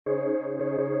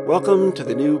Welcome to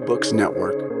the New Books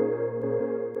Network.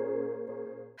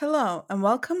 Hello, and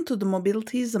welcome to the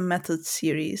Mobilities and Methods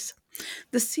series.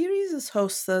 The series is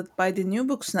hosted by the New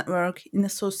Books Network in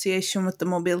association with the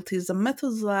Mobilities and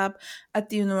Methods Lab at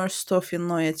the University of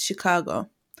Illinois at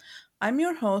Chicago. I'm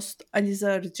your host,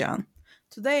 Aliza Arjan.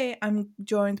 Today, I'm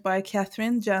joined by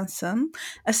Katherine Jensen,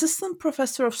 Assistant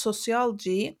Professor of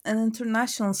Sociology and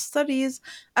International Studies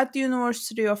at the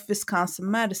University of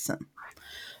Wisconsin-Madison.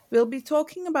 We'll be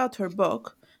talking about her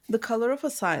book, The Color of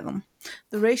Asylum: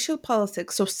 The Racial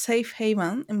Politics of Safe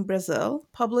Haven in Brazil,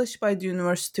 published by the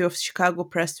University of Chicago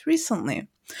Press recently.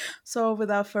 So,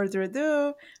 without further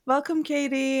ado, welcome,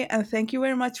 Katie, and thank you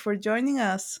very much for joining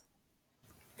us.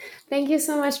 Thank you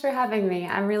so much for having me.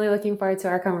 I'm really looking forward to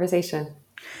our conversation.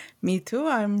 Me too.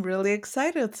 I'm really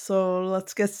excited. So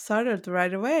let's get started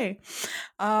right away.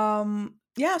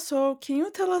 So can you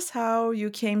tell us how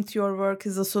you came to your work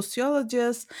as a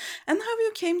sociologist and how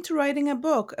you came to writing a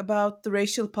book about the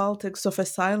racial politics of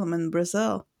asylum in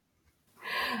Brazil?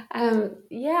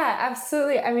 Yeah,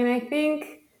 absolutely. I mean, I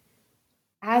think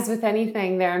as with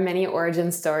anything, there are many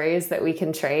origin stories that we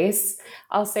can trace.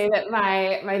 I'll say that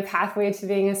my pathway to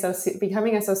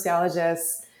becoming a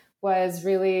sociologist was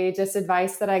really just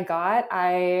advice that I got.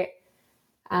 I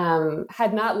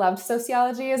had not loved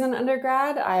sociology as an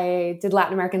undergrad. I did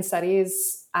Latin American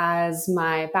studies as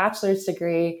my bachelor's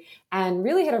degree and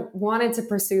really had wanted to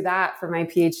pursue that for my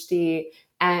PhD,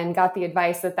 and got the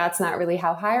advice that that's not really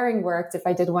how hiring worked if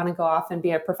I did want to go off and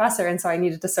be a professor. And so I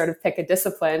needed to sort of pick a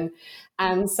discipline.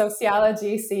 And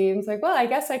sociology seems like, well, I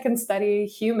guess I can study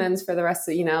humans for the rest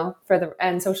of,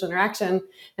 and social interaction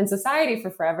and society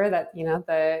for forever. That,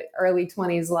 the early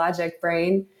 20s logic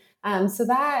brain. So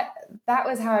that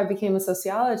was how I became a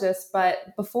sociologist.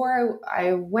 But before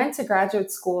I went to graduate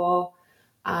school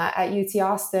at UT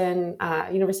Austin,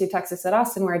 University of Texas at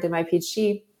Austin, where I did my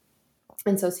PhD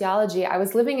in sociology, I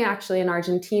was living actually in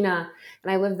Argentina,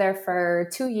 and I lived there for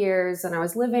 2 years. And I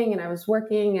was living and I was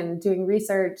working and doing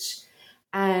research,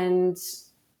 and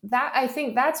that I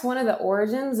think that's one of the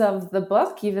origins of the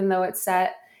book, even though it's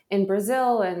set in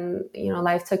Brazil and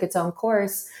life took its own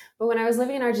course. But when I was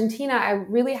living in Argentina, I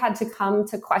really had to come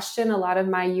to question a lot of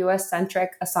my US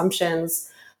centric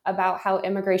assumptions about how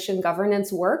immigration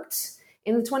governance worked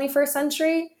in the 21st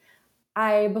century.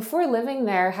 I, before living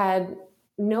there, had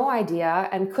no idea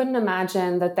and couldn't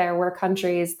imagine that there were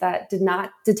countries that did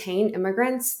not detain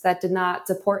immigrants, that did not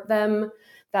deport them,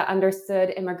 that understood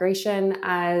immigration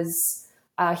as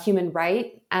a human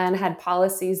right and had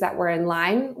policies that were in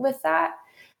line with that.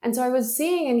 And so I was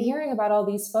seeing and hearing about all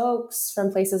these folks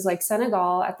from places like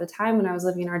Senegal at the time when I was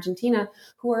living in Argentina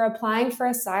who were applying for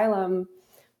asylum,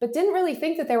 but didn't really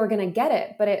think that they were going to get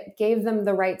it. But it gave them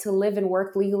the right to live and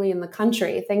work legally in the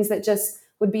country, things that just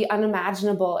would be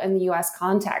unimaginable in the US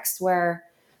context, where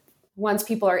once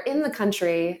people are in the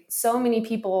country, so many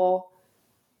people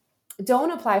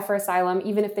don't apply for asylum,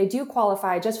 even if they do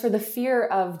qualify, just for the fear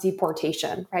of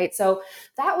deportation, right? So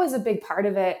that was a big part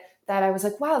of it, that I was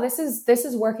like, wow, this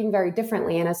is working very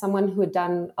differently. And as someone who had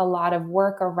done a lot of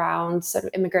work around sort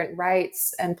of immigrant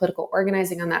rights and political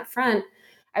organizing on that front,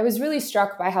 I was really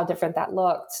struck by how different that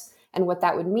looked and what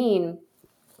that would mean.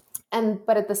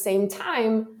 But at the same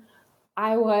time,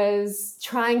 I was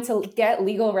trying to get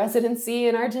legal residency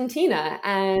in Argentina,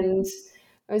 and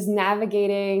I was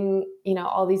navigating,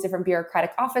 all these different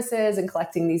bureaucratic offices and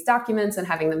collecting these documents and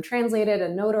having them translated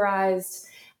and notarized.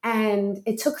 And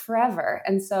it took forever.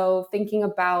 And so thinking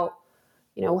about,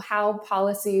 what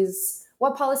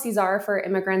policies are for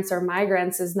immigrants or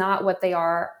migrants is not what they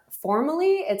are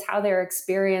formally, it's how they're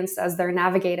experienced as they're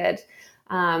navigated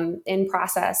in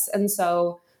process. And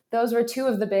so those were two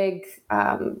of the big,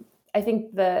 I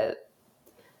think the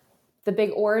big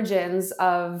origins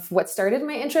of what started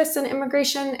my interest in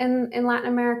immigration in Latin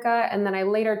America. And then I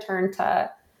later turned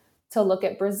to look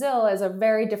at Brazil as a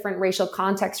very different racial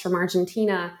context from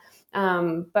Argentina,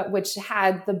 but which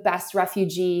had the best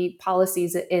refugee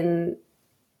policies in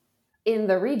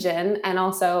the region and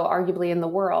also arguably in the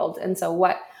world. And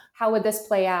so how would this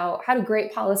play out? How do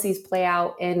great policies play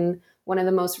out in one of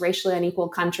the most racially unequal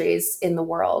countries in the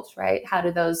world, right? How do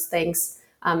those things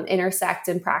intersect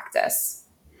in practice?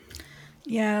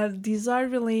 Yeah, these are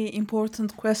really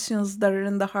important questions that are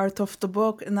in the heart of the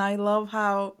book. And I love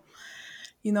how,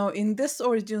 in this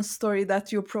origin story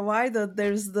that you provided,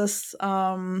 there's this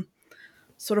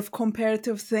sort of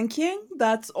comparative thinking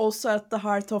that's also at the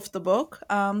heart of the book.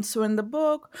 So in the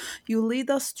book, you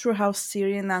lead us through how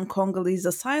Syrian and Congolese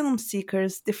asylum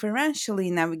seekers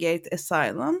differentially navigate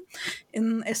asylum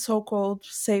in a so-called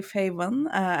safe haven,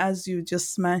 as you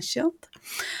just mentioned.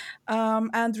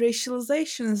 And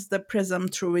racialization is the prism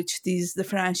through which these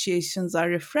differentiations are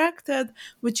refracted,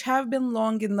 which have been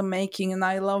long in the making. And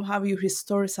I love how you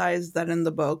historicize that in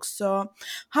the book. So,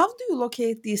 how do you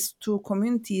locate these two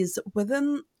communities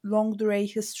within long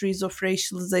durée histories of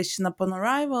racialization upon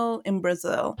arrival in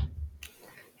Brazil?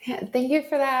 Yeah, thank you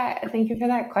for that. Thank you for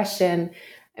that question.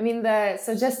 I mean,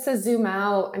 so just to zoom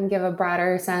out and give a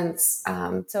broader sense.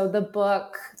 So the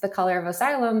book, The Color of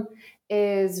Asylum,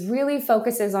 is really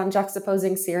focuses on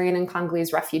juxtaposing Syrian and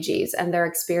Congolese refugees and their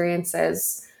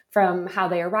experiences from how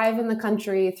they arrive in the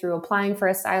country through applying for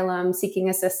asylum, seeking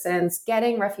assistance,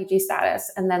 getting refugee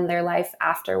status, and then their life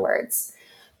afterwards.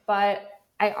 But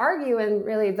I argue in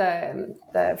really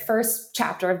the first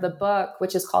chapter of the book,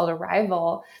 which is called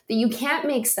Arrival, that you can't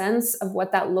make sense of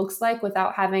what that looks like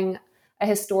without having a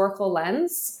historical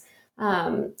lens.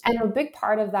 And a big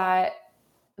part of that,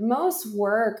 most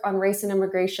work on race and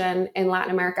immigration in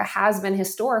Latin America has been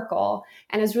historical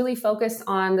and is really focused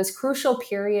on this crucial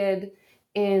period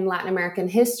in Latin American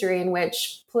history in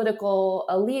which political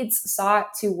elites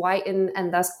sought to whiten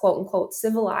and thus, quote unquote,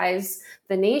 civilize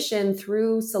the nation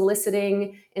through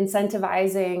soliciting,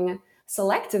 incentivizing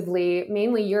selectively,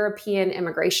 mainly European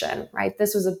immigration, right?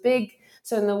 This was a big,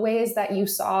 so in the ways that you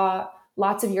saw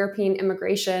lots of European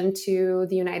immigration to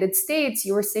the United States,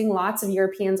 you were seeing lots of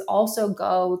Europeans also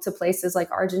go to places like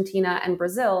Argentina and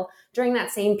Brazil during that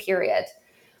same period.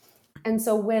 And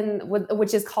so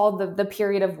which is called the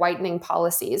period of whitening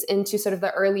policies into sort of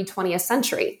the early 20th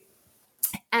century.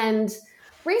 And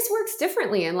race works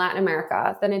differently in Latin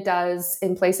America than it does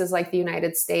in places like the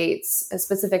United States,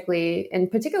 specifically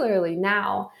and particularly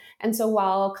now. And so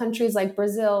while countries like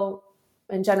Brazil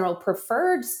in general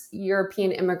preferred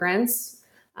European immigrants,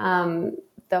 though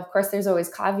of course there's always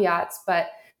caveats, but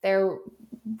there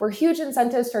were huge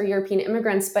incentives for European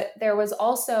immigrants, but there was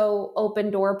also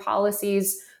open door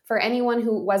policies for anyone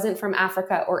who wasn't from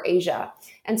Africa or Asia.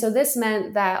 And so this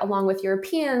meant that along with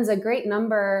Europeans, a great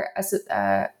number of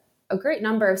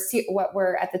what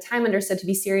were at the time understood to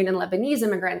be Syrian and Lebanese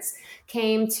immigrants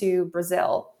came to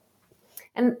Brazil.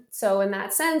 And so in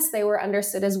that sense, they were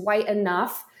understood as white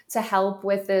enough to help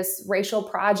with this racial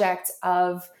project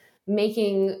of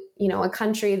making, a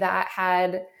country that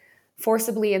had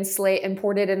forcibly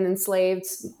imported and enslaved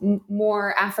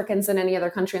more Africans than any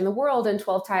other country in the world, and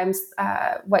 12 times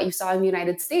what you saw in the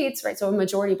United States, right? So a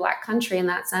majority Black country in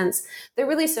that sense. There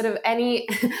really sort of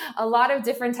a lot of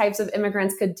different types of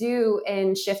immigrants could do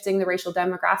in shifting the racial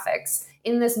demographics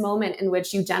in this moment in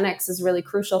which eugenics is really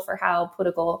crucial for how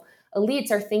political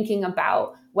elites are thinking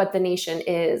about what the nation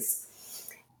is.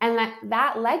 And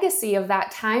that legacy of that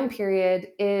time period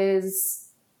is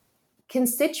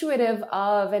constitutive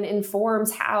of and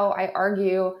informs how I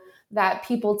argue that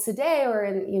people today or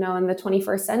in the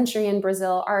 21st century in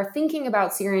Brazil are thinking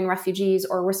about Syrian refugees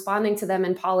or responding to them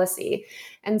in policy.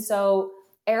 And so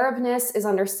Arabness is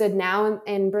understood now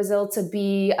in Brazil to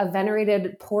be a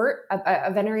venerated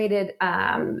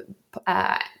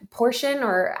portion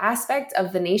or aspect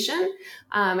of the nation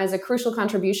as a crucial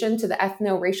contribution to the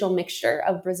ethno-racial mixture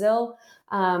of Brazil.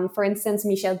 For instance,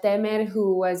 Michel Temer,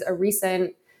 who was a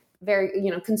recent very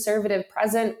conservative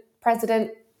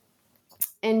president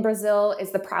in Brazil,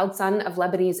 is the proud son of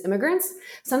Lebanese immigrants,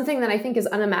 something that I think is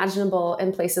unimaginable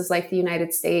in places like the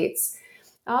United States.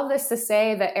 All this to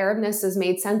say that Arabness is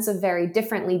made sense of very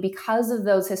differently because of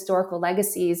those historical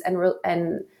legacies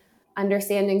and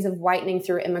understandings of whitening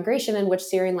through immigration in which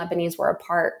Syrian Lebanese were a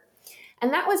part.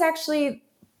 And that was actually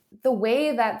the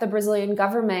way that the Brazilian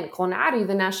government, CONARE,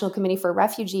 the National Committee for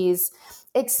Refugees,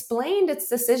 explained its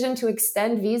decision to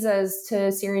extend visas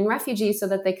to Syrian refugees so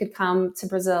that they could come to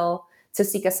Brazil to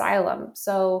seek asylum.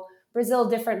 So Brazil,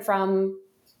 different from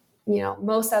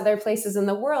most other places in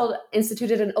the world,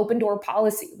 instituted an open door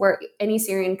policy where any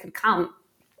Syrian could come.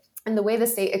 And the way the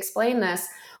state explained this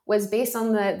was based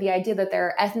on the idea that there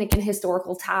are ethnic and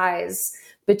historical ties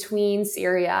between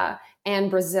Syria and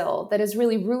Brazil that is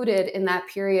really rooted in that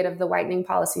period of the whitening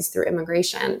policies through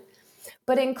immigration.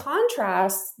 But in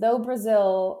contrast, though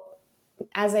Brazil,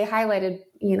 as I highlighted,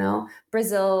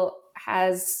 Brazil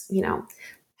has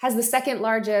the second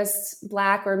largest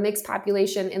Black or mixed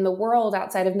population in the world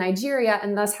outside of Nigeria,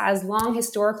 and thus has long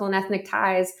historical and ethnic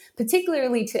ties,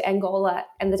 particularly to Angola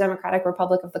and the Democratic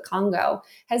Republic of the Congo,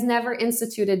 has never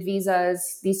instituted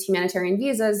these humanitarian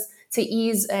visas, to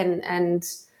ease and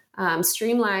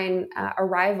streamline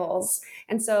arrivals.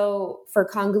 And so for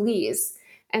Congolese.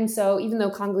 And so even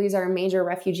though Congolese are a major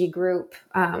refugee group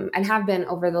and have been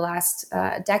over the last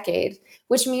decade,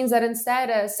 which means that instead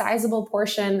a sizable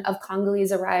portion of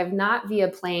Congolese arrive not via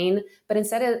plane, but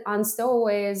instead on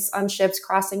stowaways on ships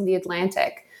crossing the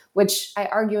Atlantic, which I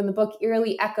argue in the book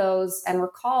eerily echoes and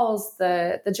recalls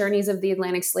the journeys of the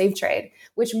Atlantic slave trade,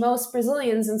 which most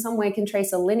Brazilians in some way can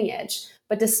trace a lineage.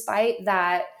 But despite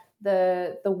that,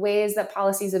 the ways that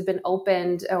policies have been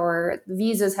opened or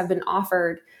visas have been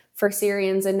offered for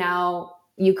Syrians and now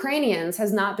Ukrainians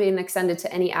has not been extended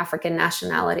to any African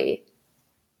nationality.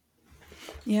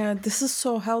 Yeah, this is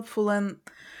so helpful. And,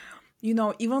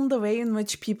 even the way in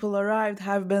which people arrived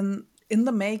have been in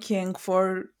the making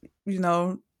for, you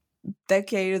know,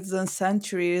 decades and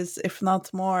centuries, if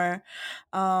not more,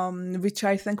 which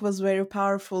I think was very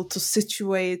powerful to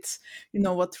situate,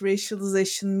 what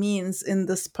racialization means in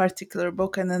this particular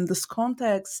book and in this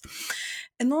context.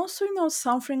 And also,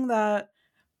 something that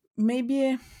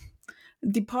maybe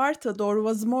departed or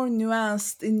was more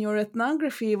nuanced in your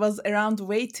ethnography was around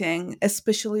waiting,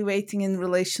 especially waiting in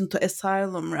relation to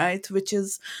asylum, right? Which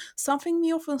is something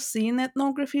we often see in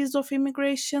ethnographies of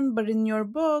immigration, but in your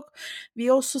book,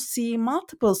 we also see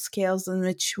multiple scales in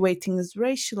which waiting is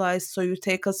racialized. So you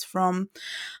take us from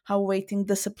how waiting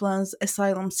disciplines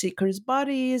asylum seekers'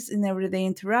 bodies in everyday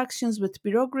interactions with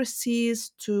bureaucracies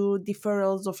to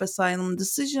deferrals of asylum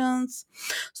decisions.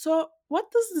 So, what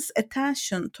does this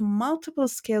attention to multiple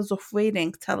scales of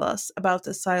waiting tell us about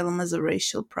asylum as a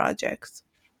racial project?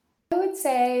 I would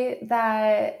say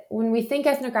that when we think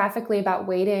ethnographically about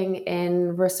waiting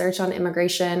in research on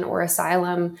immigration or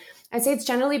asylum, I'd say it's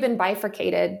generally been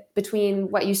bifurcated between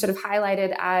what you sort of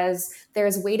highlighted as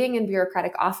there's waiting in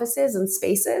bureaucratic offices and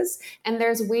spaces, and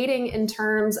there's waiting in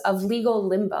terms of legal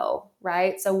limbo,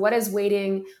 right? So, what is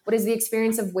waiting? What is the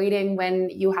experience of waiting when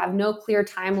you have no clear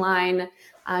timeline?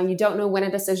 You don't know when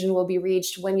a decision will be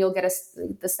reached, when you'll get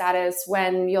the status,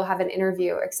 when you'll have an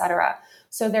interview, et cetera.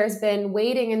 So there's been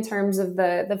waiting in terms of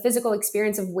the physical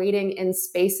experience of waiting in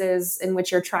spaces in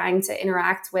which you're trying to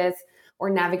interact with or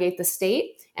navigate the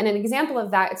state. And an example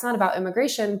of that, it's not about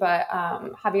immigration, but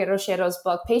Javier Rochero's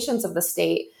book, Patience of the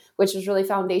State, which is really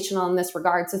foundational in this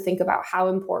regard to think about how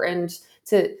important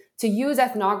to use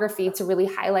ethnography to really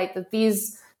highlight that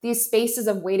these spaces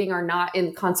of waiting are not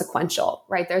inconsequential,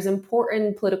 right? There's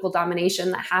important political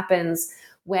domination that happens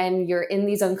when you're in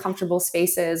these uncomfortable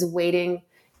spaces waiting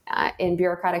in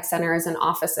bureaucratic centers and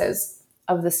offices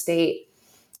of the state.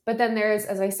 But then there's,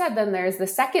 as I said, then there's the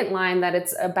second line that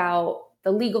it's about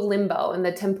the legal limbo and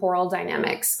the temporal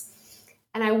dynamics.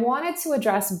 And I wanted to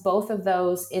address both of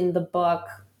those in the book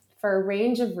for a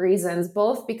range of reasons,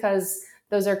 both because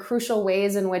those are crucial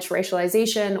ways in which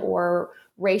racialization or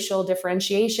racial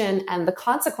differentiation and the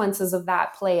consequences of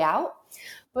that play out.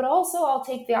 But also, I'll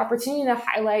take the opportunity to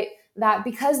highlight that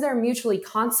because they're mutually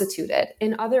constituted,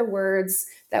 in other words,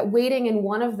 that waiting in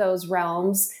one of those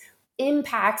realms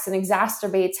impacts and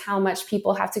exacerbates how much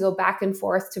people have to go back and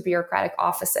forth to bureaucratic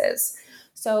offices.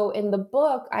 So in the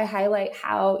book, I highlight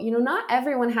how, not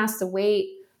everyone has to wait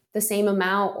the same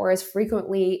amount or as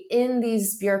frequently in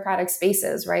these bureaucratic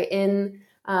spaces, right? In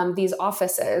these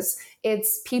offices.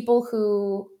 It's people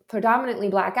who, predominantly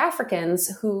Black Africans,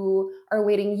 who are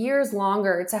waiting years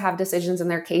longer to have decisions in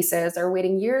their cases, or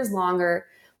waiting years longer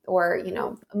or,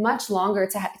 much longer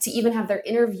to even have their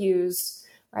interviews,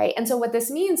 right? And so what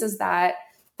this means is that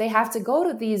they have to go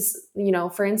to these,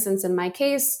 for instance, in my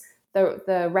case,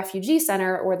 the refugee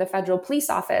center or the federal police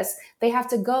office, they have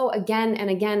to go again and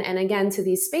again and again to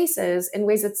these spaces in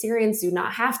ways that Syrians do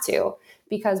not have to,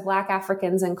 because Black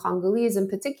Africans and Congolese in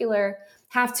particular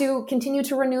have to continue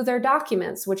to renew their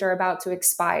documents, which are about to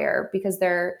expire because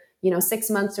they're, 6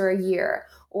 months or a year,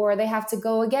 or they have to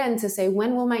go again to say,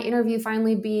 when will my interview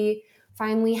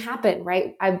finally happen,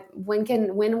 right?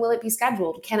 When will it be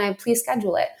scheduled? Can I please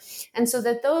schedule it? And so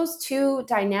that those two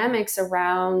dynamics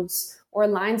around, or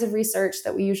lines of research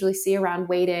that we usually see around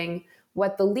waiting,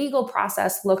 what the legal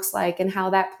process looks like and how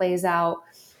that plays out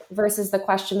versus the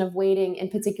question of waiting in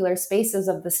particular spaces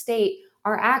of the state,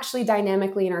 are actually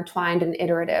dynamically intertwined and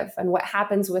iterative. And what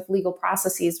happens with legal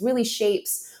processes really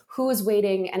shapes who is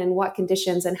waiting and in what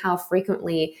conditions and how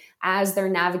frequently, as they're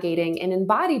navigating in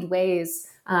embodied ways,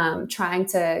 trying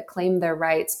to claim their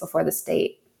rights before the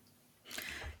state.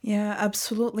 Yeah,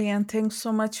 absolutely. And thanks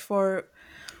so much for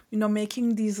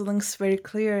making these links very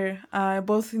clear,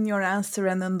 both in your answer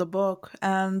and in the book.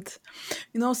 And,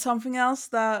 something else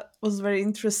that was very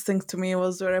interesting to me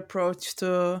was your approach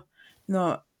to,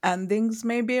 endings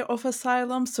maybe of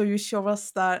asylum. So you show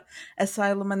us that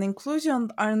asylum and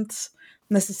inclusion aren't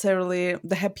necessarily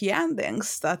the happy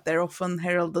endings that they're often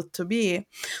heralded to be.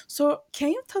 So can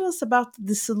you tell us about the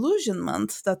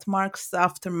disillusionment that marks the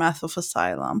aftermath of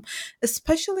asylum,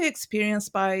 especially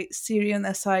experienced by Syrian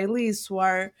asylees who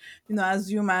are,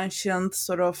 as you mentioned,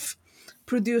 sort of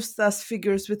produced as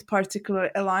figures with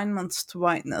particular alignments to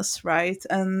whiteness, right?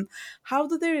 And how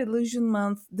do their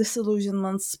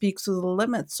disillusionment speak to the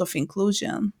limits of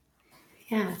inclusion?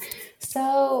 Yeah.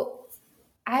 So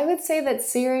I would say that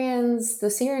the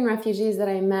Syrian refugees that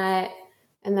I met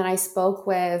and that I spoke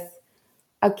with,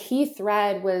 a key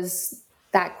thread was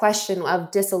that question of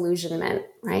disillusionment,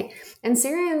 right? And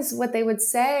Syrians, what they would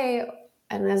say,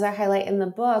 and as I highlight in the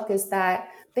book, is that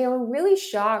they were really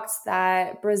shocked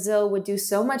that Brazil would do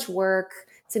so much work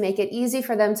to make it easy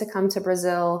for them to come to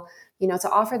Brazil, to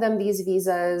offer them these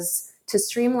visas, to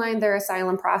streamline their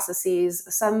asylum processes.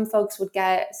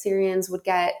 Syrians would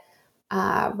get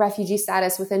refugee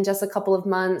status within just a couple of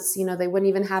months. They wouldn't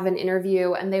even have an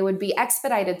interview and they would be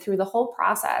expedited through the whole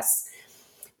process.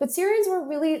 But Syrians were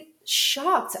really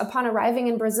shocked upon arriving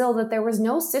in Brazil that there was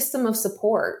no system of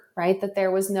support, right? That there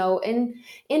was no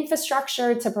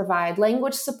infrastructure to provide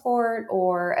language support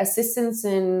or assistance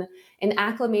in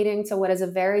acclimating to what is a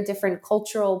very different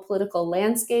cultural, political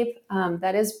landscape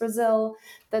that is Brazil.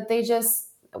 That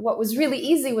what was really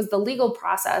easy was the legal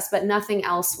process, but nothing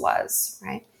else was,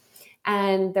 right?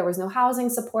 And there was no housing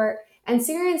support. And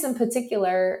Syrians in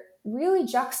particular really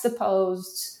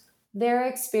juxtaposed their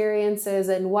experiences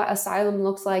and what asylum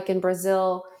looks like in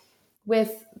Brazil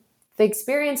with the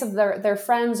experience of their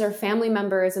friends or family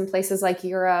members in places like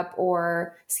Europe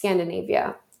or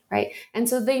Scandinavia, right? And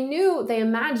so they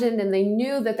imagined and they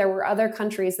knew that there were other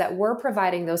countries that were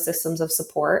providing those systems of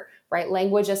support, right?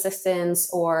 Language assistance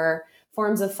or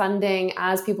forms of funding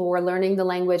as people were learning the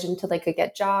language until they could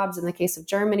get jobs in the case of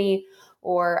Germany,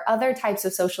 or other types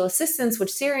of social assistance,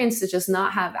 which Syrians did just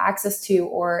not have access to,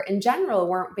 or in general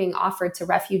weren't being offered to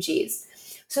refugees.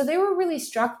 So they were really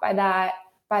struck by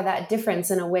that difference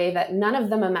in a way that none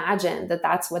of them imagined that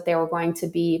that's what they were going to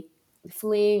be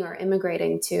fleeing or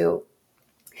immigrating to.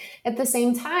 At the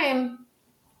same time,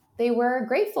 they were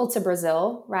grateful to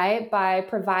Brazil, right, by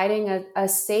providing a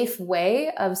safe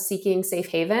way of seeking safe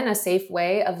haven, a safe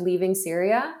way of leaving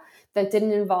Syria that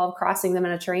didn't involve crossing the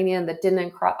Mediterranean, that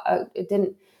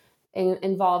didn't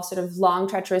involve sort of long,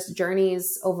 treacherous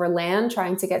journeys over land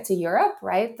trying to get to Europe,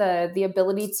 right? The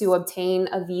ability to obtain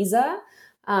a visa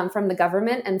from the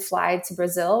government and fly to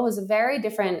Brazil was a very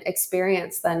different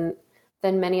experience than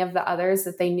many of the others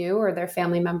that they knew or their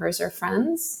family members or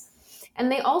friends. And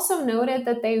they also noted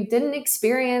that they didn't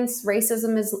experience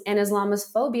racism and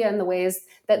Islamophobia in the ways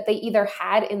that they either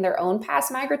had in their own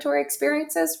past migratory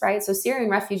experiences, right? So Syrian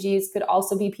refugees could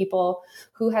also be people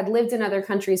who had lived in other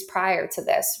countries prior to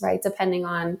this, right? Depending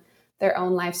on their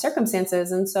own life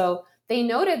circumstances. And so they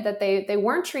noted that they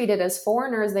weren't treated as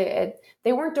foreigners.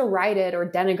 They weren't derided or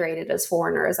denigrated as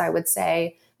foreigners, I would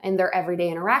say, in their everyday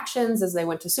interactions as they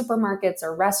went to supermarkets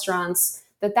or restaurants.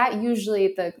 That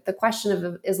usually the question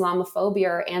of Islamophobia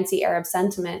or anti-Arab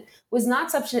sentiment was not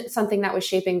something that was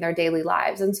shaping their daily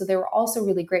lives. And so they were also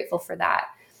really grateful for that.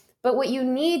 But what you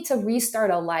need to restart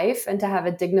a life and to have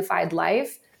a dignified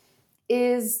life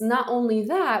is not only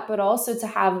that, but also to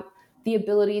have the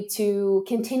ability to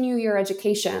continue your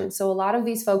education. So a lot of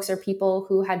these folks are people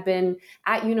who had been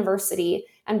at university,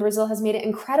 and Brazil has made it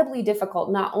incredibly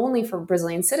difficult, not only for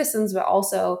Brazilian citizens, but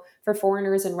also for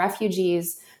foreigners and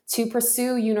refugees to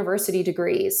pursue university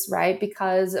degrees, right?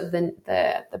 Because of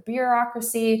the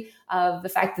bureaucracy, of the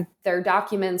fact that their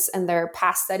documents and their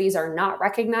past studies are not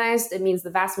recognized. It means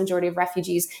the vast majority of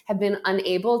refugees have been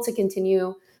unable to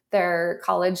continue their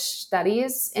college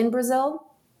studies in Brazil.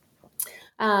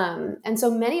 And so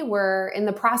many were in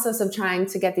the process of trying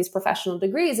to get these professional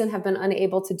degrees and have been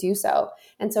unable to do so.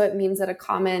 And so it means that a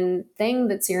common thing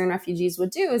that Syrian refugees would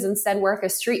do is instead work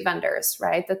as street vendors,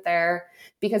 right? That they're,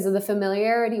 because of the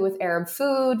familiarity with Arab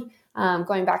food,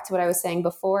 going back to what I was saying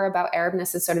before about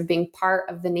Arabness as sort of being part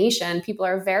of the nation, people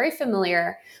are very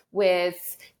familiar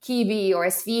with kibi or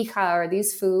esfija or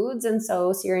these foods. And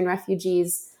so Syrian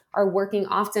refugees are working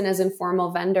often as informal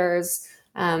vendors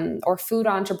or food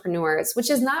entrepreneurs, which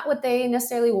is not what they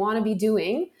necessarily want to be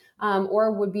doing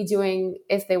or would be doing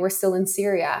if they were still in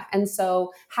Syria. And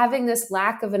so having this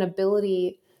lack of an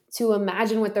ability to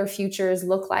imagine what their futures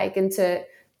look like and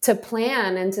to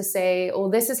plan and to say, oh,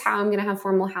 this is how I'm going to have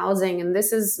formal housing. And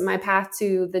this is my path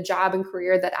to the job and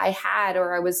career that I had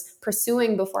or I was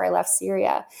pursuing before I left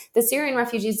Syria. The Syrian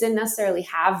refugees didn't necessarily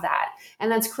have that. And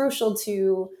that's crucial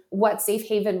to what safe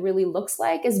haven really looks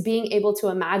like, is being able to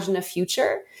imagine a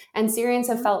future. And the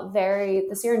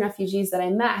Syrian refugees that I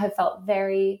met have felt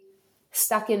very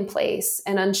stuck in place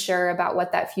and unsure about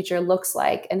what that future looks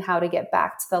like and how to get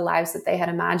back to the lives that they had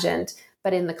imagined,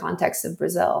 but in the context of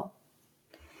Brazil.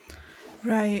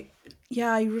 Right.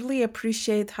 Yeah, I really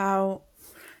appreciate how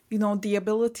the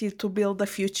ability to build a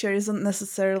future isn't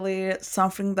necessarily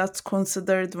something that's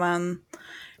considered when,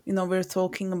 we're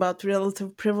talking about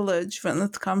relative privilege when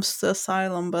it comes to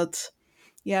asylum. But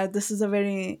yeah, this is a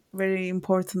very, very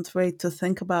important way to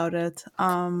think about it.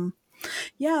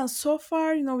 Yeah, so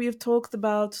far, we've talked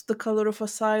about the color of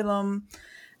asylum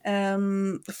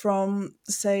from,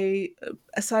 say,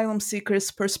 asylum seekers'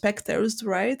 perspectives,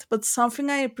 right? But something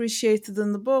I appreciated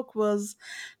in the book was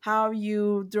how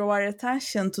you draw our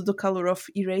attention to the color of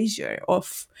erasure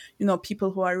of,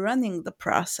 people who are running the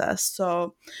process.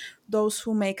 So those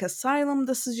who make asylum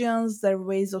decisions, their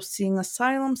ways of seeing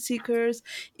asylum seekers,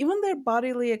 even their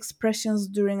bodily expressions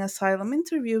during asylum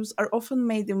interviews are often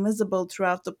made invisible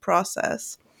throughout the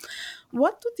process.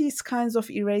 What do these kinds of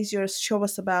erasures show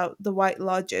us about the white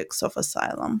logics of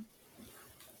asylum?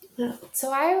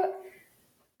 So I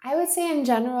would say in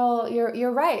general,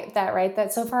 you're right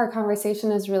that so far our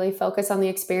conversation is really focused on the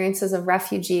experiences of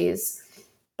refugees.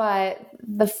 But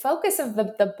the focus of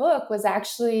the book was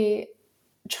actually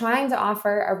trying to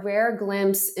offer a rare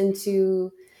glimpse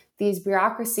into these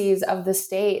bureaucracies of the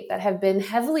state that have been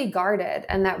heavily guarded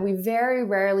and that we very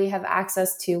rarely have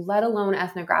access to, let alone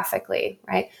ethnographically,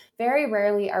 right? Very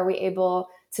rarely are we able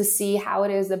to see how it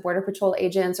is that Border Patrol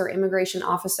agents or immigration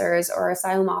officers or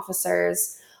asylum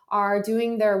officers are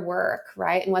doing their work,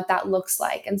 right? And what that looks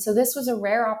like. And so this was a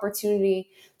rare opportunity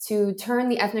to turn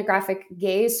the ethnographic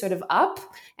gaze sort of up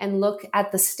and look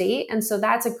at the state. And so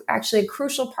that's actually a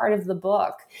crucial part of the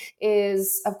book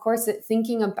is, of course,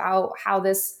 thinking about how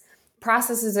this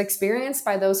process is experienced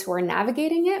by those who are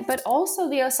navigating it, but also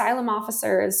the asylum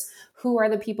officers who are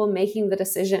the people making the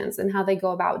decisions and how they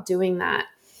go about doing that.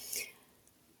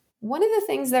 One of the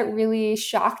things that really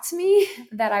shocked me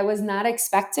that I was not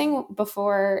expecting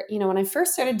before, when I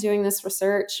first started doing this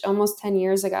research almost 10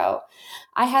 years ago,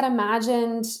 I had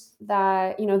imagined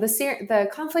that, the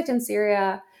conflict in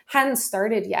Syria hadn't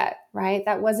started yet, right?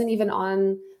 That wasn't even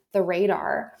on the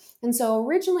radar. And so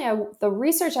originally, the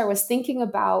research I was thinking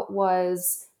about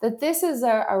was that this is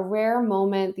a rare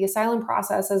moment, the asylum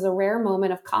process is a rare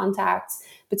moment of contact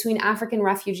between African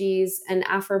refugees and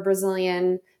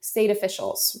Afro-Brazilian state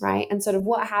officials, right? And sort of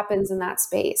what happens in that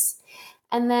space.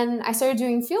 And then I started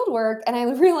doing field work and I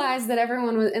realized that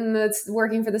everyone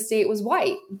working for the state was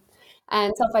white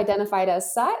and self-identified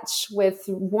as such, with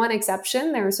one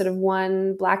exception. There was sort of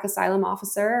one Black asylum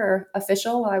officer or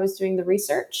official while I was doing the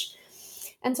research.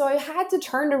 And so I had to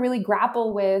turn to really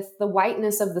grapple with the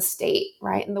whiteness of the state,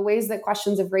 right? And the ways that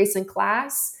questions of race and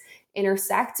class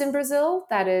intersect in Brazil,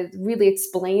 that it really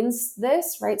explains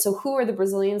this, right? So who are the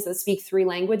Brazilians that speak 3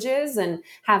 languages and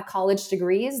have college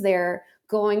degrees? They're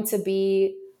going to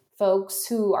be folks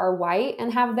who are white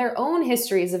and have their own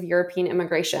histories of European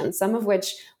immigration, some of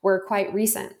which were quite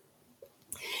recent.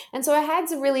 And so I had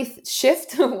to really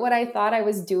shift what I thought I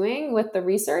was doing with the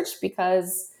research,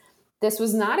 because this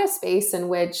was not a space in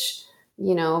which,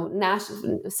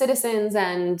 citizens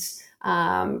and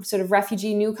sort of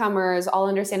refugee newcomers all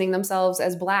understanding themselves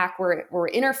as Black were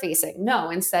interfacing. No,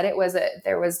 instead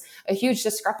there was a huge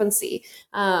discrepancy.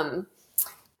 And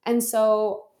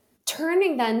so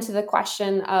turning then to the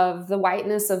question of the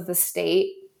whiteness of the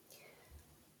state,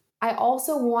 I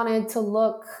also wanted to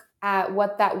look at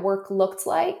what that work looked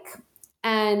like.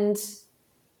 And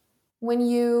when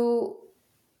you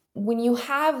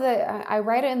have I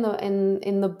write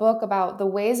in the book about the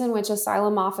ways in which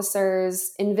asylum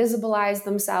officers invisibilize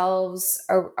themselves,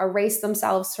 or erase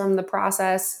themselves from the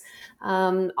process.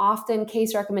 Often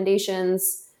case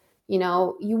recommendations,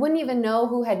 you wouldn't even know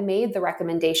who had made the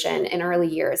recommendation in early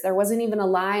years. There wasn't even a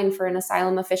line for an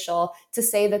asylum official to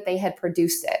say that they had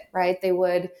produced it, right? They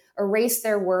would erase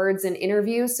their words in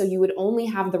interviews, so you would only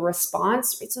have the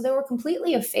response, right? So they were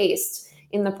completely effaced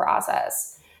in the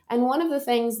process. And one of the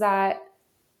things that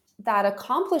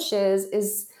accomplishes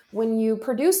is when you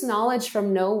produce knowledge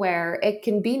from nowhere, it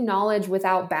can be knowledge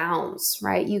without bounds,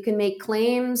 right? You can make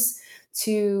claims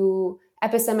to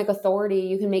epistemic authority.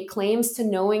 You can make claims to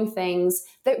knowing things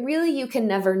that really you can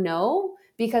never know,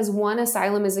 because one,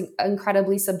 asylum is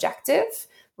incredibly subjective,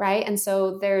 right? And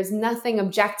so there's nothing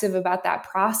objective about that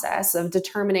process of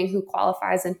determining who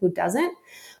qualifies and who doesn't.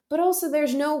 But also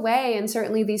there's no way, and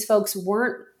certainly these folks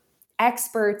weren't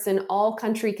experts in all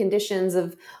country conditions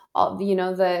of all,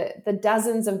 the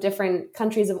dozens of different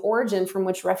countries of origin from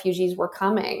which refugees were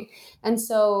coming. And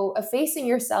so effacing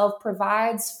yourself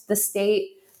provides the state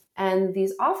and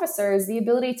these officers the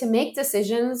ability to make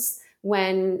decisions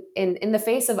when in the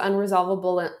face of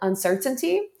unresolvable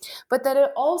uncertainty, but that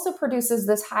it also produces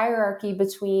this hierarchy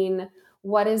between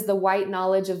what is the white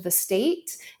knowledge of the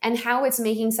state and how it's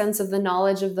making sense of the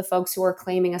knowledge of the folks who are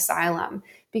claiming asylum.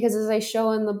 because as I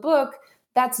show in the book,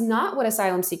 that's not what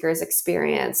asylum seekers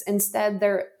experience. Instead,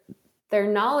 their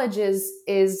knowledge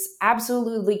is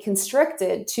absolutely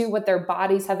constricted to what their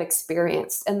bodies have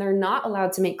experienced, and they're not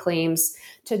allowed to make claims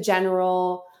to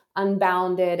general,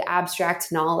 unbounded,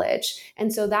 abstract knowledge.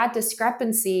 And so that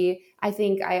discrepancy, I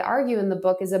think I argue in the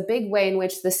book, is a big way in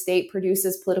which the state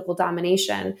produces political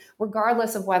domination,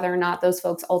 regardless of whether or not those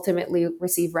folks ultimately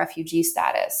receive refugee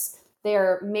status.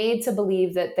 They're made to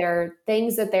believe that there are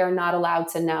things that they are not allowed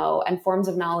to know and forms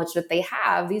of knowledge that they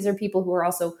have. These are people who are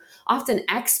also often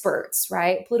experts,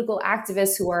 right? Political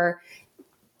activists who are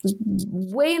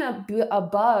way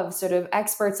above sort of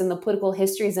experts in the political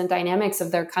histories and dynamics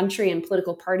of their country and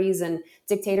political parties and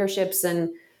dictatorships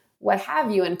and what have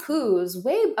you, and coups,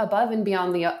 way above and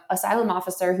beyond the asylum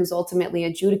officer who's ultimately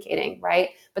adjudicating, right?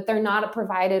 But they're not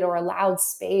provided or allowed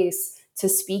space to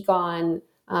speak on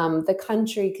the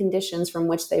country conditions from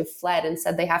which they've fled.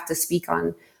 Instead, they have to speak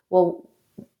on, well,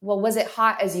 was it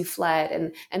hot as you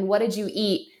fled? And what did you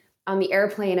eat on the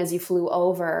airplane as you flew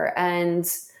over? And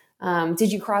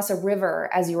did you cross a river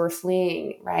as you were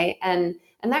fleeing, right? And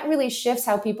that really shifts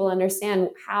how people understand,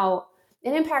 how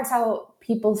it impacts how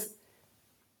people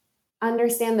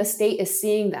understand the state is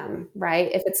seeing them,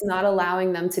 right? If it's not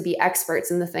allowing them to be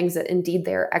experts in the things that indeed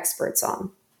they're experts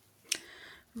on.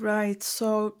 Right.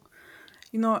 So,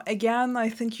 again, I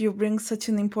think you bring such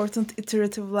an important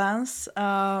iterative lens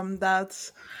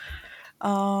that,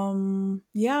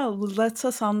 lets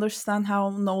us understand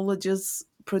how knowledge is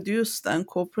produced and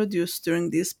co-produced during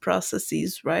these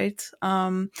processes, right?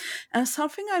 And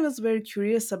something I was very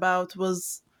curious about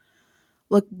was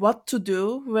like what to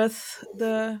do with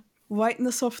the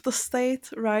whiteness of the state,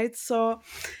 right? So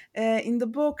in the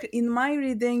book, in my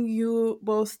reading, you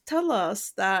both tell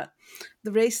us that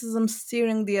the racism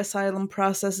steering the asylum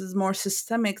process is more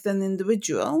systemic than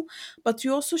individual, but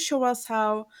you also show us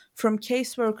how, from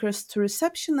caseworkers to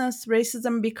receptionists,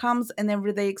 racism becomes an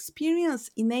everyday experience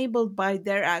enabled by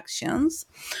their actions.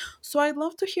 So I'd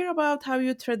love to hear about how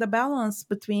you tread a balance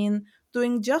between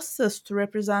doing justice to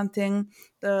representing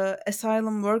the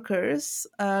asylum workers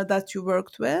that you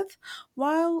worked with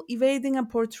while evading a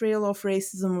portrayal of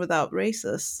racism without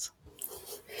racists.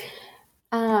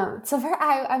 I'll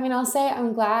say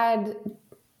I'm glad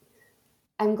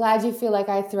you feel like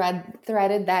I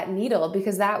threaded that needle,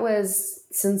 because that was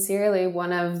sincerely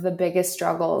one of the biggest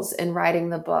struggles in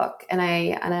writing the book. And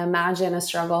I imagine a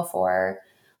struggle for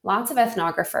lots of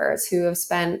ethnographers who have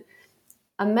spent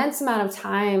immense amount of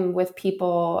time with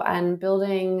people and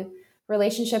building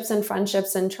relationships and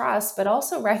friendships and trust, but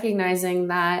also recognizing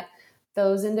that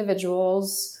those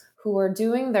individuals who are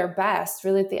doing their best,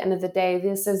 really at the end of the day,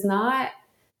 this was not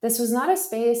a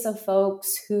space of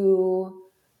folks who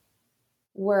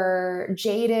were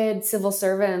jaded civil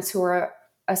servants who were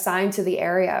assigned to the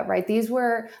area, right? These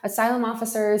were asylum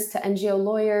officers to NGO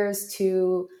lawyers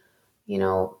to,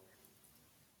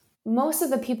 most of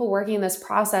the people working in this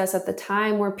process at the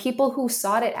time were people who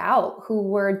sought it out, who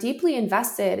were deeply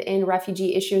invested in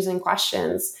refugee issues and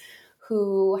questions,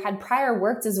 who had prior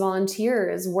worked as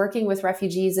volunteers working with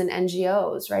refugees and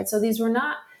NGOs, right? So these were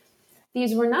not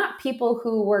people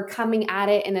who were coming at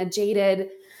it in a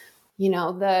jaded,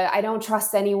 I don't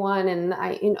trust anyone, and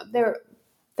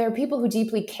they're people who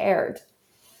deeply cared.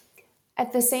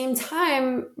 At the same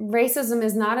time, racism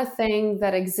is not a thing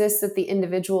that exists at the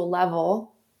individual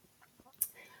level.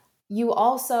 You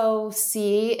also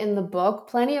see in the book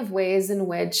plenty of ways in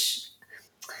which,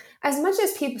 as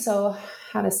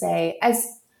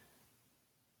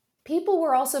people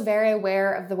were also very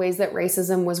aware of the ways that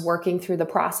racism was working through the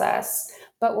process,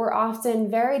 but were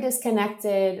often very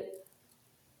disconnected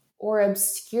or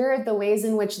obscured the ways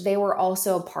in which they were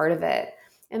also a part of it.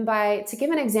 And to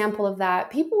give an example of that,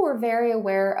 people were very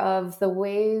aware of the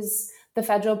ways the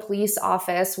Federal Police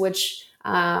Office, which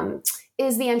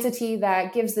is the entity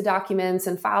that gives the documents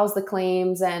and files the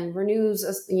claims and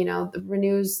renews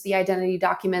the identity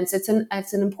documents. It's an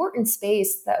important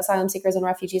space that asylum seekers and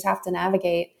refugees have to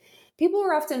navigate. People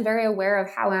were often very aware of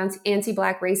how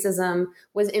anti-Black racism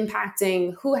was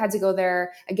impacting who had to go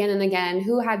there again and again,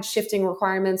 who had shifting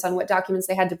requirements on what documents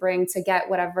they had to bring to get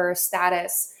whatever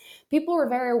status. People were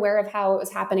very aware of how it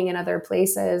was happening in other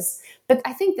places. But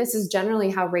I think this is generally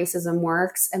how racism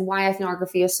works, and why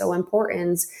ethnography is so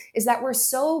important is that we're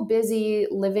so busy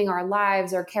living our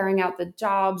lives or carrying out the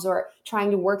jobs or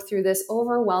trying to work through this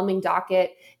overwhelming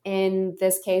docket, in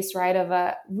this case, right, of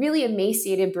a really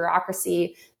emaciated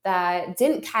bureaucracy that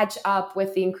didn't catch up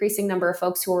with the increasing number of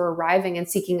folks who were arriving and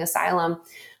seeking asylum.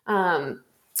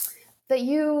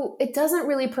 it doesn't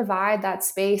really provide that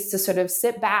space to sort of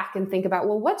sit back and think about,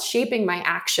 well, what's shaping my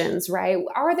actions, right?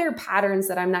 Are there patterns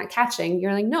that I'm not catching?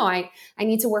 You're like, no, I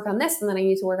need to work on this, and then I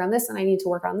need to work on this, and I need to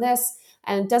work on this.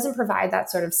 And it doesn't provide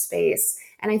that sort of space.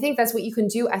 And I think that's what you can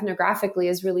do ethnographically,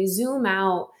 is really zoom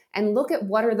out and look at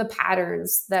what are the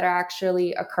patterns that are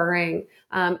actually occurring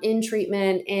in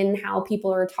treatment, in how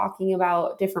people are talking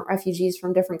about different refugees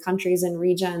from different countries and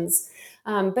regions.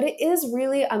 But it is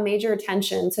really a major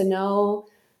attention to know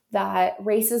that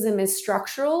racism is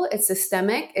structural, it's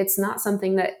systemic, it's not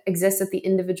something that exists at the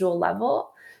individual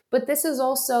level. But this is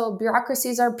also,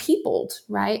 bureaucracies are peopled,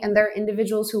 right? And there are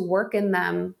individuals who work in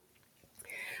them.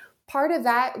 Part of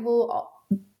that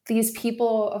these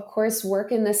people, of course,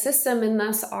 work in the system and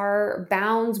thus are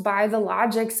bound by the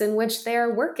logics in which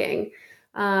they're working.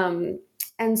 And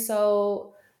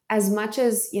so as much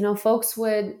as, folks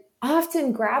would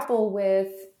often grapple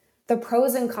with the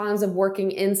pros and cons of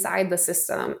working inside the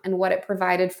system and what it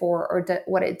provided for or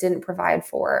what it didn't provide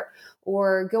for,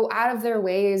 or go out of their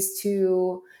ways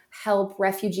to help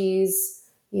refugees.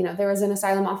 There was an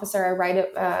asylum officer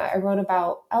I wrote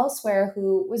about elsewhere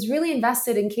who was really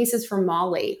invested in cases from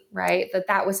Mali, right?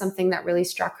 That was something that really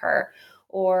struck her.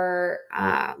 Or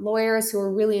lawyers who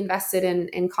were really invested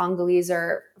in Congolese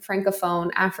or Francophone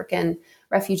African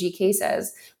refugee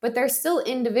cases. But they're still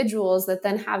individuals that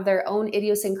then have their own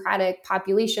idiosyncratic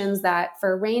populations that,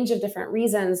 for a range of different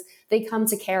reasons, they come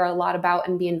to care a lot about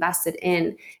and be invested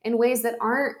in ways that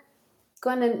aren't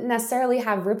going to necessarily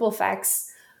have ripple effects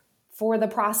for the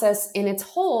process in its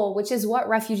whole, which is what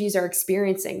refugees are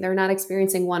experiencing. They're not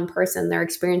experiencing one person, they're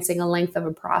experiencing a length of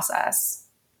a process.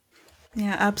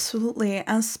 Yeah, absolutely.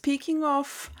 And speaking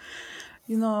of,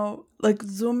 like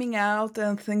zooming out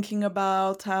and thinking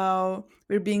about how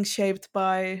we're being shaped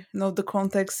by, the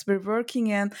context we're working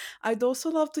in, I'd also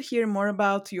love to hear more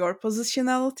about your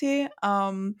positionality.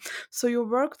 So you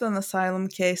worked on asylum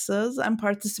cases and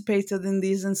participated in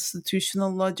these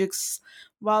institutional logics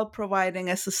while providing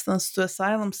assistance to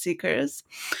asylum seekers.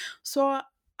 So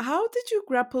how did you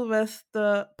grapple with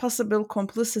the possible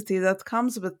complicity that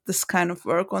comes with this kind of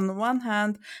work on the one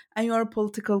hand and your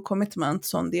political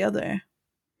commitments on the other?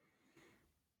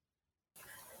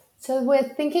 So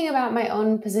with thinking about my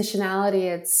own positionality,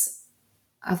 it's,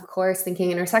 of course,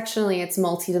 thinking intersectionally, it's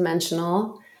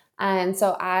multidimensional. And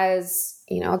so as,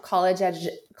 a college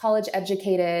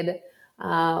educated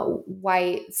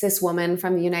white cis woman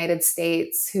from the United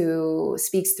States who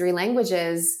speaks 3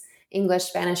 languages, English,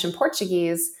 Spanish, and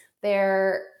Portuguese,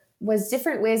 there was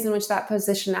different ways in which that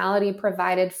positionality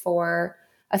provided for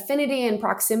affinity and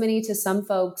proximity to some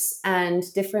folks and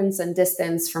difference and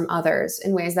distance from others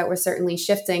in ways that were certainly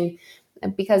shifting.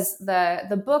 Because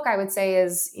the book, I would say,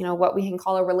 is, what we can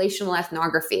call a relational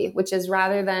ethnography, which is,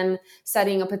 rather than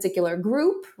studying a particular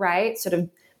group, right, sort of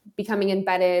becoming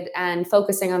embedded and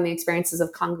focusing on the experiences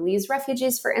of Congolese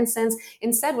refugees, for instance.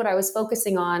 Instead, what I was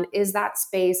focusing on is that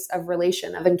space of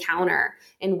relation, of encounter,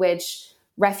 in which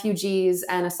refugees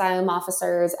and asylum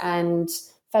officers and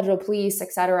federal police,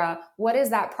 et cetera, what is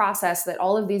that process that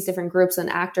all of these different groups and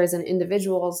actors and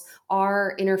individuals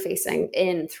are interfacing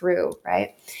in through,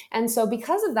 right? And so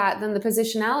because of that, then the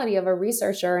positionality of a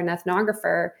researcher and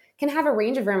ethnographer can have a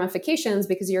range of ramifications,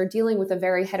 because you're dealing with a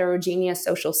very heterogeneous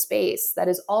social space that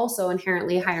is also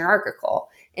inherently hierarchical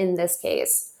in this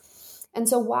case. And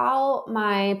so while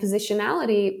my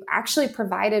positionality actually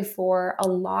provided for a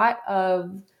lot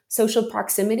of social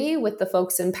proximity with the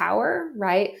folks in power,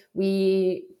 right?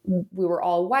 We were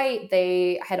all white.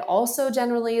 They had also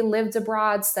generally lived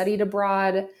abroad, studied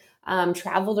abroad,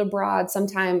 traveled abroad.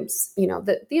 Sometimes,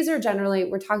 these are generally,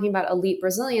 we're talking about elite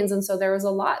Brazilians. And so there was a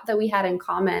lot that we had in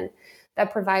common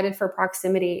that provided for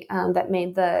proximity, that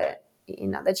made that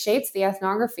shaped the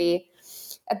ethnography.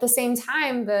 At the same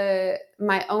time,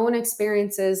 my own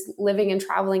experiences living and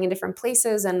traveling in different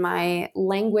places and my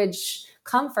language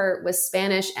comfort with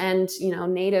Spanish and,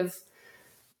 native,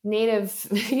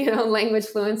 language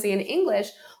fluency in English.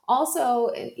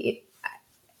 Also, it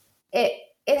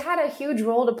had a huge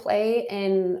role to play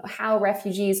in how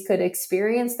refugees could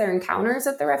experience their encounters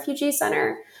at the refugee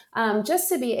center. Just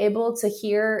to be able to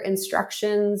hear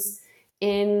instructions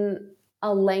in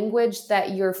a language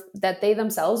that they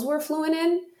themselves were fluent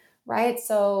in, right?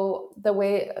 So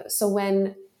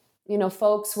when,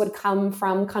 folks would come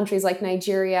from countries like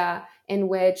Nigeria, in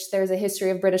which there's a history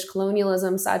of British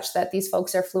colonialism such that these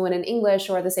folks are fluent in English,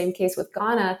 or the same case with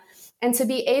Ghana, and to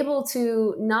be able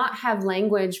to not have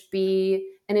language be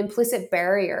an implicit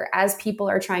barrier as people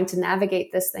are trying to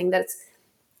navigate this thing that's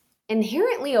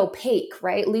inherently opaque,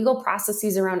 right? Legal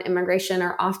processes around immigration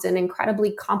are often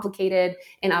incredibly complicated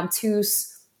and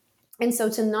obtuse. And so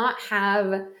to not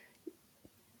have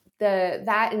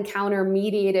that encounter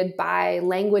mediated by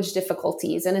language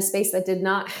difficulties in a space that did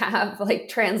not have like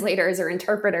translators or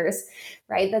interpreters,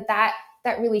 right?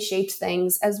 That really shaped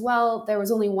things as well. There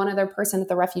was only one other person at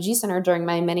the refugee center during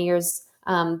my many years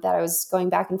that I was going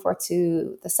back and forth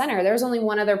to the center. There was only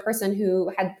one other person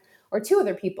who had, or two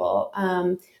other people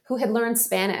who had learned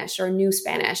Spanish or knew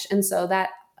Spanish. And so that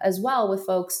as well with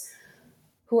folks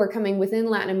who are coming within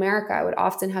Latin America, I would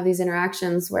often have these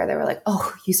interactions where they were like,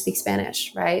 oh, you speak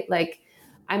Spanish, right? Like,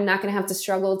 I'm not going to have to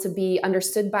struggle to be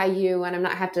understood by you, and I'm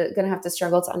not going to have to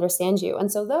struggle to understand you.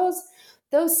 And so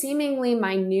those seemingly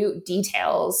minute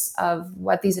details of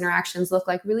what these interactions look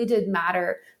like really did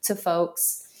matter to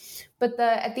folks. But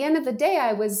at the end of the day,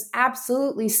 I was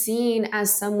absolutely seen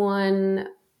as someone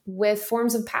with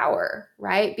forms of power,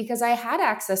 right? Because I had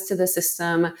access to the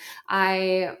system.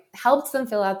 I helped them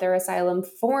fill out their asylum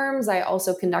forms. I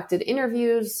also conducted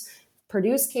interviews,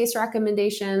 produced case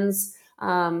recommendations.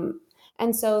 And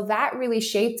so that really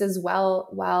shaped as well,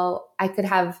 while I could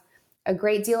have a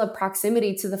great deal of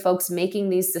proximity to the folks making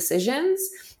these decisions,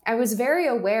 I was very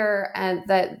aware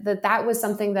that was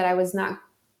something that I was not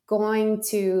going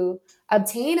to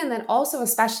obtain. And then also,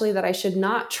 especially, that I should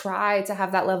not try to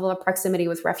have that level of proximity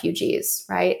with refugees,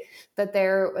 right? That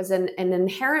there was an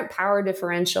inherent power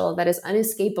differential that is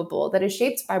unescapable, that is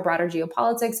shaped by broader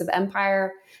geopolitics of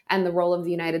empire and the role of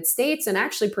the United States, and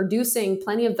actually producing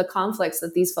plenty of the conflicts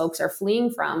that these folks are fleeing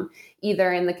from,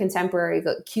 either in the contemporary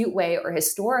acute way or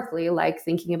historically, like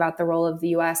thinking about the role of the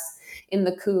US in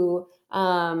the coup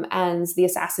and the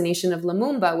assassination of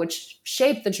Lumumba, which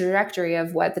shaped the trajectory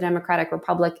of what the Democratic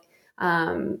Republic,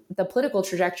 the political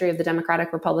trajectory of the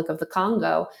Democratic Republic of the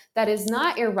Congo. That is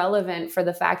not irrelevant for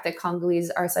the fact that Congolese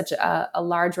are such a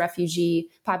large refugee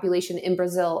population in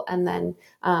Brazil, and then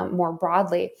more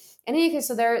broadly. In any case,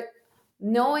 so they're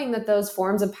knowing that those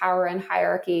forms of power and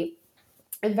hierarchy,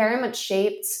 it very much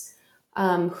shaped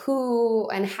who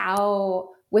and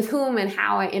how, with whom and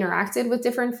how I interacted with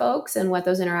different folks and what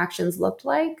those interactions looked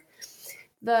like.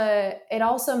 It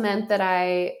also meant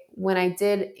that when I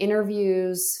did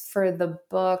interviews for the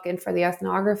book and for the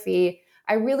ethnography,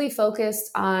 I really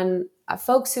focused on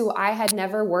folks who I had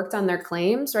never worked on their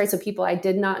claims, right? So people I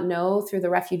did not know through the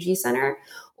refugee center,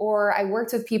 or I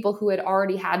worked with people who had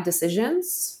already had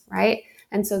decisions, right?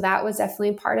 And so that was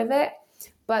definitely part of it.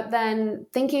 But then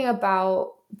thinking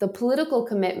about the political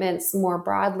commitments more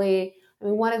broadly, I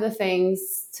mean, one of the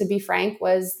things, to be frank,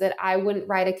 was that I wouldn't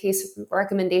write a case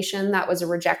recommendation that was a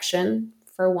rejection,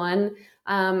 for one.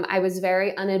 I was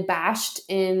very unabashed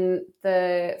in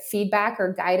the feedback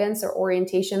or guidance or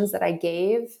orientations that I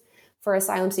gave for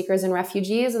asylum seekers and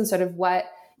refugees, and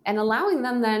and allowing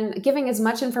them, then giving as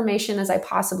much information as I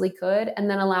possibly could, and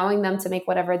then allowing them to make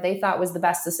whatever they thought was the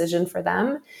best decision for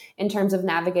them in terms of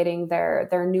navigating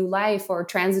their new life or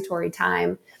transitory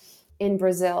time in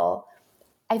Brazil.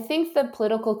 I think the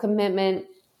political commitment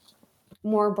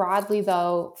more broadly,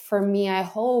 though, for me, I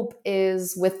hope,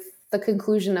 is with the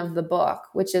conclusion of the book,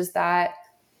 which is that,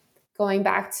 going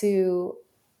back to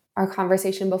our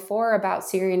conversation before about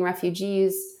Syrian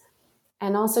refugees,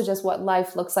 and also just what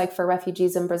life looks like for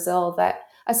refugees in Brazil, that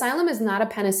asylum is not a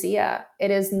panacea.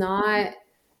 It is not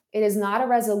a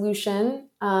resolution.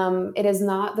 It is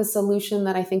not the solution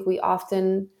that I think we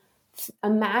often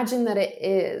imagine that it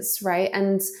is, right?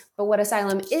 But what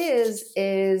asylum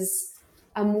is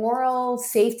a moral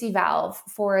safety valve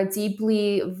for a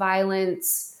deeply violent,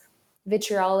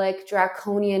 vitriolic,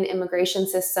 draconian immigration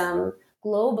system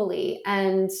globally.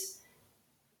 And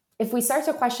if we start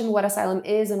to question what asylum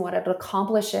is and what it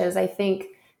accomplishes, I think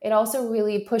it also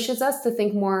really pushes us to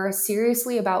think more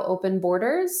seriously about open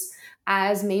borders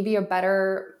as maybe a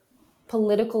better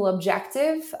political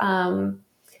objective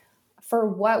for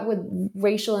what would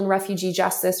racial and refugee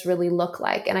justice really look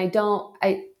like. And I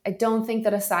don't think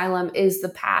that asylum is the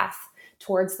path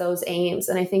towards those aims.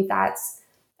 And I think I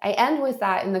end with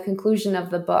that in the conclusion of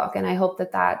the book. And I hope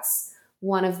that that's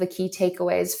one of the key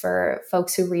takeaways for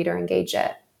folks who read or engage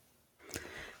it.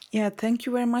 Yeah, thank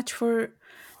you very much for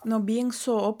being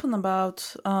so open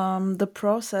about the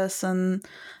process and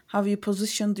how you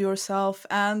positioned yourself,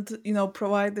 and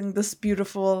providing this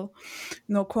beautiful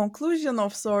conclusion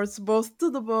of sorts, both to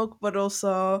the book but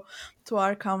also to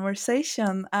our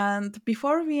conversation. And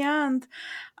before we end,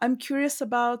 I'm curious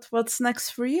about what's next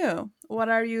for you. What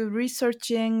are you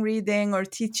researching, reading, or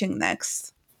teaching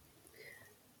next?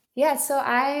 Yeah, so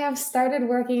I have started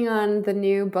working on the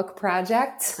new book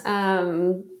project,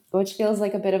 which feels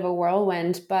like a bit of a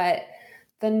whirlwind, but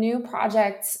the new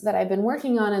project that I've been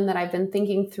working on and that I've been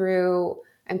thinking through,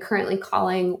 I'm currently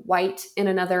calling White in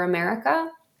Another America.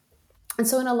 And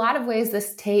so in a lot of ways,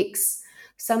 this takes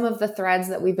some of the threads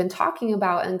that we've been talking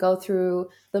about and go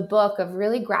through the book of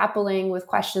really grappling with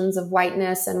questions of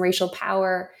whiteness and racial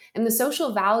power and the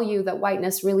social value that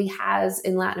whiteness really has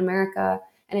in Latin America.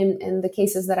 And in the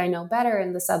cases that I know better,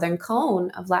 in the southern cone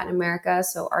of Latin America,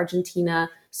 so Argentina,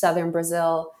 southern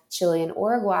Brazil, Chile, and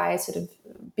Uruguay, sort of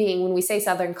being, when we say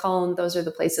southern cone, those are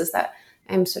the places that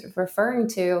I'm sort of referring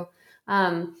to.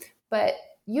 But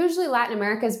usually Latin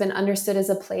America has been understood as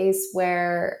a place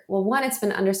where, well, one, it's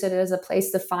been understood as a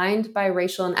place defined by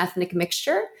racial and ethnic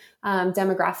mixture,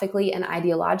 demographically and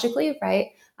ideologically,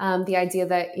 right? The idea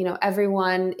that, you know,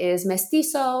 everyone is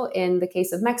mestizo in the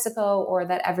case of Mexico, or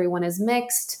that everyone is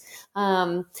mixed.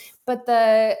 But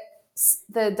the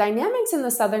dynamics in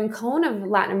the southern cone of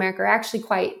Latin America are actually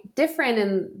quite different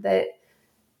in that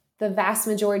the vast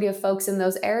majority of folks in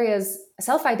those areas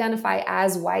self-identify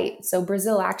as white. So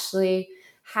Brazil actually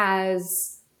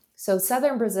has, so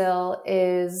southern Brazil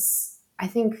is, I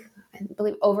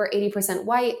believe over 80%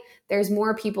 white. There's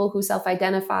more people who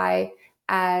self-identify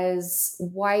as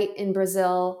white in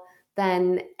Brazil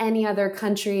than any other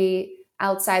country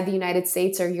outside the United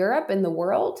States or Europe in the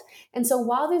world. And so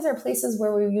while these are places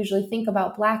where we usually think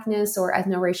about Blackness or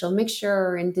ethno-racial mixture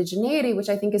or indigeneity, which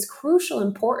I think is crucial,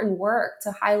 important work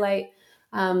to highlight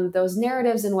those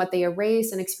narratives and what they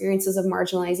erase and experiences of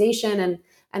marginalization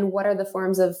and what are the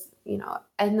forms of, you know,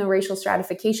 ethno-racial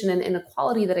stratification and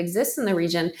inequality that exists in the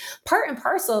region. Part and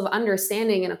parcel of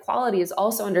understanding inequality is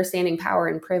also understanding power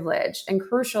and privilege. And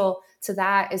crucial to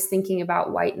that is thinking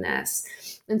about whiteness.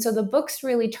 And so the book's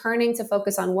really turning to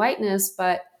focus on whiteness,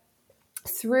 but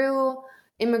through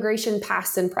immigration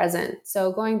past and present.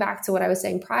 So going back to what I was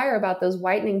saying prior about those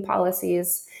whitening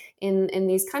policies in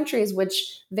these countries,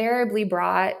 which variably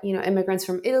brought, you know, immigrants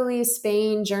from Italy,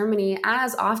 Spain, Germany,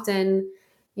 as often,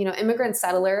 you know, immigrant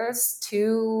settlers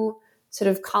to sort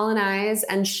of colonize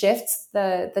and shift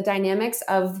the dynamics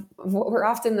of what were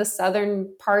often the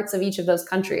southern parts of each of those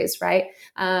countries, right?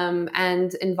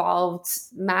 And involved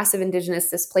massive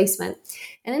indigenous displacement.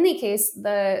 In any case,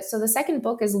 the second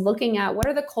book is looking at what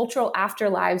are the cultural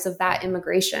afterlives of that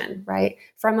immigration, right?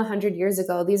 From 100 years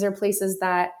ago. These are places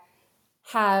that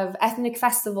have ethnic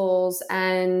festivals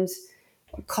and,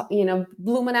 you know,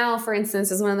 Blumenau, for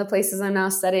instance, is one of the places I'm now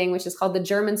studying, which is called the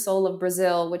German Soul of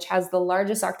Brazil, which has the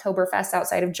largest Oktoberfest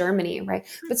outside of Germany, right?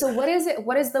 But so what is it?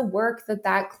 What is the work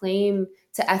that claim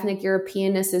to ethnic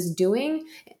Europeanness is doing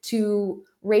to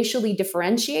racially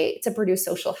differentiate, to produce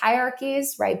social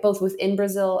hierarchies, right? Both within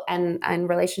Brazil and in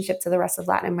relationship to the rest of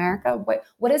Latin America.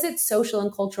 What is its social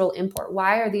and cultural import?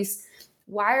 Why are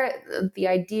the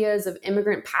ideas of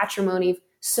immigrant patrimony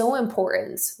so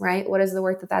important, right? What is the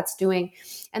work that's doing?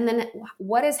 And then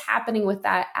what is happening with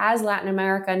that as Latin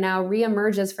America now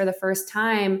reemerges for the first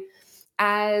time,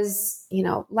 as, you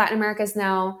know, Latin America is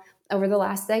now, over the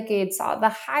last decade, saw the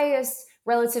highest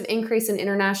relative increase in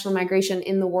international migration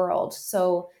in the world.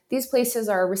 So these places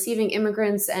are receiving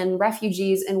immigrants and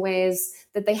refugees in ways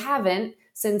that they haven't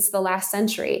since the last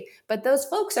century. But those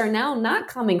folks are now not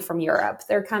coming from Europe.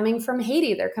 They're coming from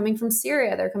Haiti. They're coming from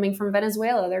Syria. They're coming from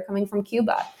Venezuela. They're coming from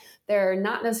Cuba. They're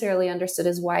not necessarily understood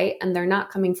as white, and they're not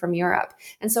coming from Europe.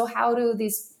 And so how do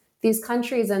these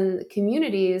countries and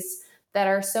communities that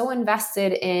are so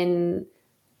invested in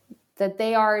that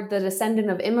they are the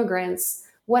descendant of immigrants,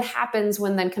 what happens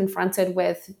when then confronted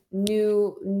with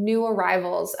new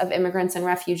arrivals of immigrants and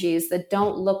refugees that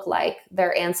don't look like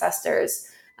their ancestors?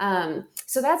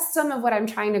 So that's some of what I'm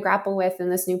trying to grapple with in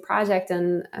this new project,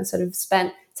 and sort of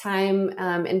spent time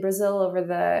in Brazil over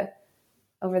the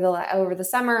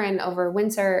summer and over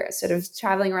winter, sort of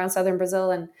traveling around southern Brazil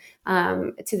and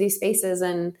to these spaces.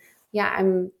 And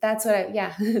that's what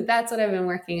I've been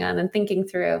working on and thinking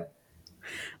through.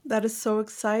 That is so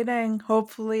exciting.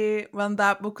 Hopefully, when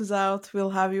that book is out,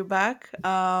 we'll have you back.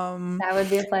 That would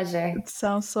be a pleasure. It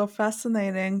sounds so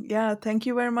fascinating. Yeah, thank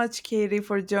you very much, Katie,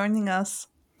 for joining us.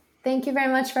 Thank you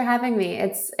very much for having me.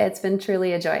 It's been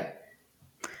truly a joy.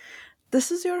 This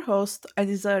is your host,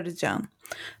 Aliza Arıcan.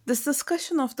 This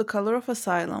discussion of The Color of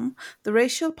Asylum, The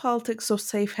Racial Politics of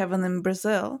Safe Haven in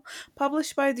Brazil,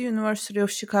 published by the University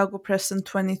of Chicago Press in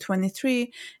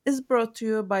 2023, is brought to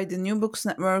you by the New Books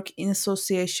Network in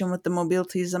association with the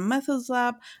Mobilities and Methods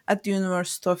Lab at the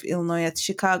University of Illinois at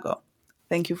Chicago.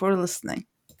 Thank you for listening.